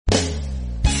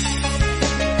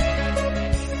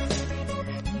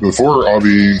Before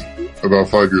Avi, about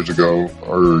 5 years ago,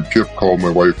 our Kip called my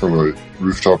wife from a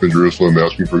rooftop in Jerusalem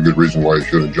asking for a good reason why he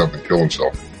shouldn't jump and kill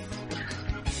himself.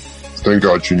 Thank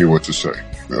God she knew what to say.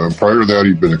 Prior to that,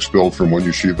 he'd been expelled from one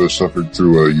yeshiva, suffered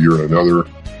through a year and another.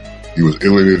 He was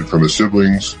alienated from his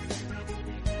siblings.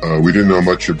 We didn't know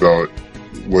much about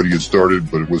what he had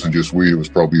started, but it wasn't just weed. It was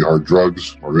probably hard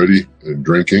drugs already and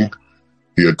drinking.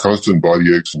 He had constant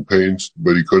body aches and pains,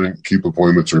 but he couldn't keep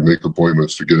appointments or make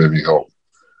appointments to get any help.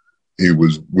 He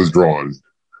was withdrawn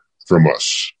from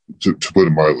us, to put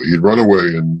it mildly. He'd run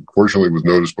away and fortunately was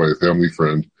noticed by a family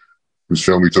friend whose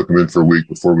family took him in for a week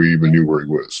before we even knew where he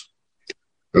was.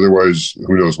 Otherwise,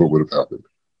 who knows what would have happened.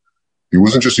 He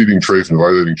wasn't just eating treif and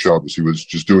violating Shabbos. He was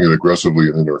just doing it aggressively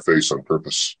and in our face on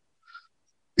purpose.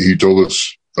 He told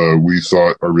us we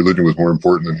thought our religion was more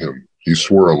important than him. He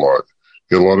swore a lot.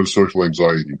 He had a lot of social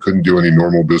anxiety. He couldn't do any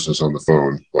normal business on the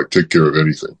phone, like take care of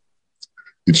anything.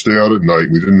 He'd stay out at night.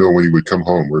 We didn't know when he would come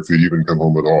home or if he'd even come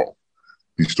home at all.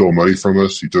 He stole money from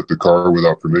us. He took the car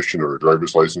without permission or a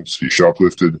driver's license. He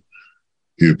shoplifted.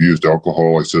 He abused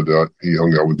alcohol. I said that. He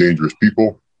hung out with dangerous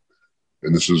people.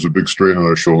 And this was a big strain on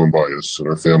our Sholem bias and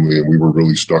our family, and we were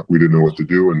really stuck. We didn't know what to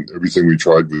do, and everything we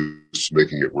tried was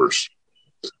making it worse.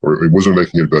 Or it wasn't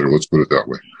making it better, let's put it that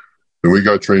way. And we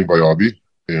got trained by Avi,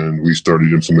 and we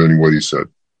started implementing what he said.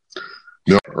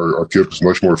 Now, our kid is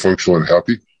much more functional and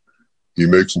happy. He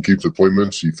makes and keeps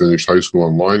appointments. He finished high school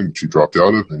online, which he dropped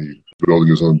out of, and he's building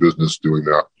his own business doing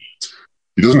that.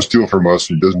 He doesn't steal from us.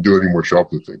 He doesn't do any more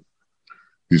shoplifting.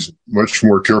 He's much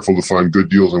more careful to find good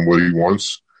deals on what he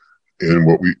wants, and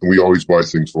we always buy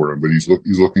things for him. But he's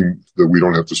looking that we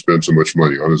don't have to spend so much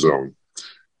money on his own.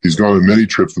 He's gone on many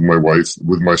trips with my wife,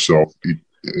 with myself,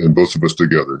 and both of us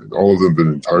together. And all of them have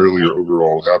been entirely or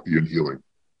overall happy and healing.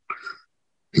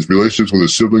 His relationships with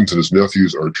his siblings and his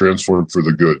nephews are transformed for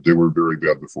the good. They were very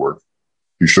bad before.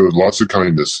 He showed lots of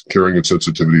kindness, caring, and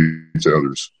sensitivity to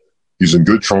others. He's in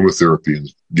good trauma therapy and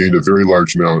gained a very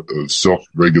large amount of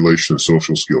self-regulation and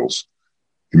social skills.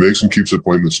 He makes and keeps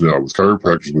appointments now with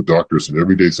chiropractors, with doctors, and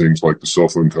everyday things like the cell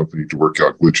phone company to work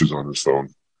out glitches on his phone.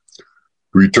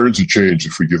 He returns the change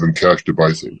if we give him cash to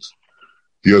buy things.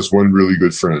 He has one really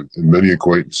good friend and many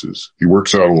acquaintances. He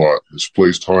works out a lot, has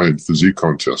placed high in physique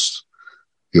contests.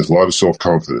 He has a lot of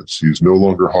self-confidence. He is no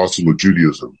longer hostile to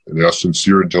Judaism and asks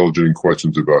sincere, intelligent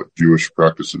questions about Jewish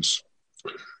practices.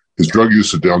 His drug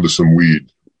use is down to some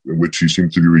weed, which he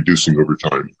seems to be reducing over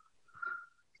time.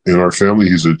 In our family,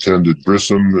 he's attended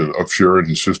Brissom and Upshare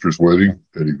his sister's wedding,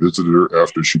 and he visited her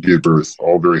after she gave birth,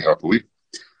 all very happily.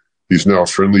 He's now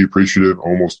friendly, appreciative,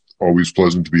 almost always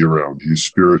pleasant to be around. He's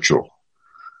spiritual.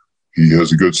 He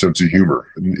has a good sense of humor.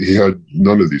 And he had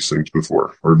none of these things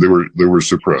before, or they were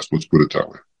suppressed, let's put it that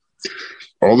way.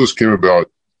 All this came about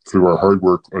through our hard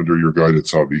work under your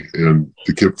guidance, Avi, and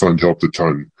the KIP Fund helped a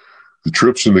ton. The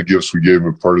trips and the gifts we gave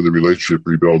him part of the relationship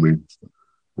rebuilding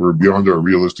were beyond our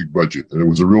realistic budget, and it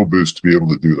was a real boost to be able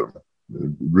to do them.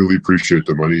 And really appreciate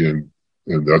the money, and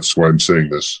that's why I'm saying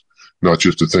this, not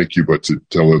just to thank you, but to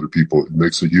tell other people. It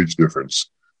makes a huge difference.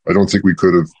 I don't think we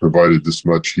could have provided this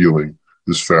much healing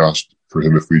this fast for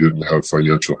him if we didn't have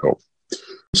financial help.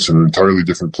 It's an entirely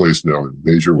different place now in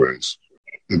major ways.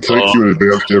 And thank you in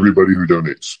advance to everybody who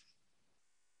donates.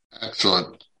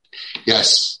 Excellent.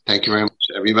 Yes, thank you very much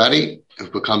to everybody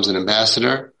who becomes an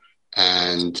ambassador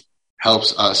and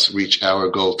helps us reach our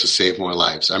goal to save more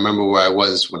lives. I remember where I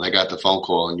was when I got the phone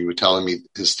call and you were telling me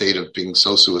his state of being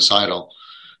so suicidal.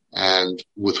 And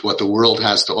with what the world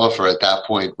has to offer at that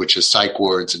point, which is psych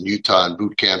wards and Utah and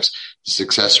boot camps, the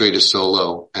success rate is so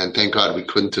low. And thank God we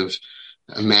couldn't have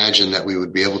imagined that we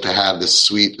would be able to have this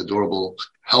sweet, adorable,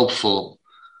 helpful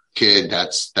kid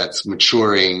that's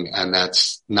maturing and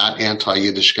that's not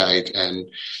anti-Yiddishkeit, and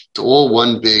it's all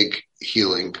one big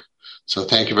healing. So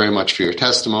thank you very much for your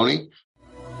testimony.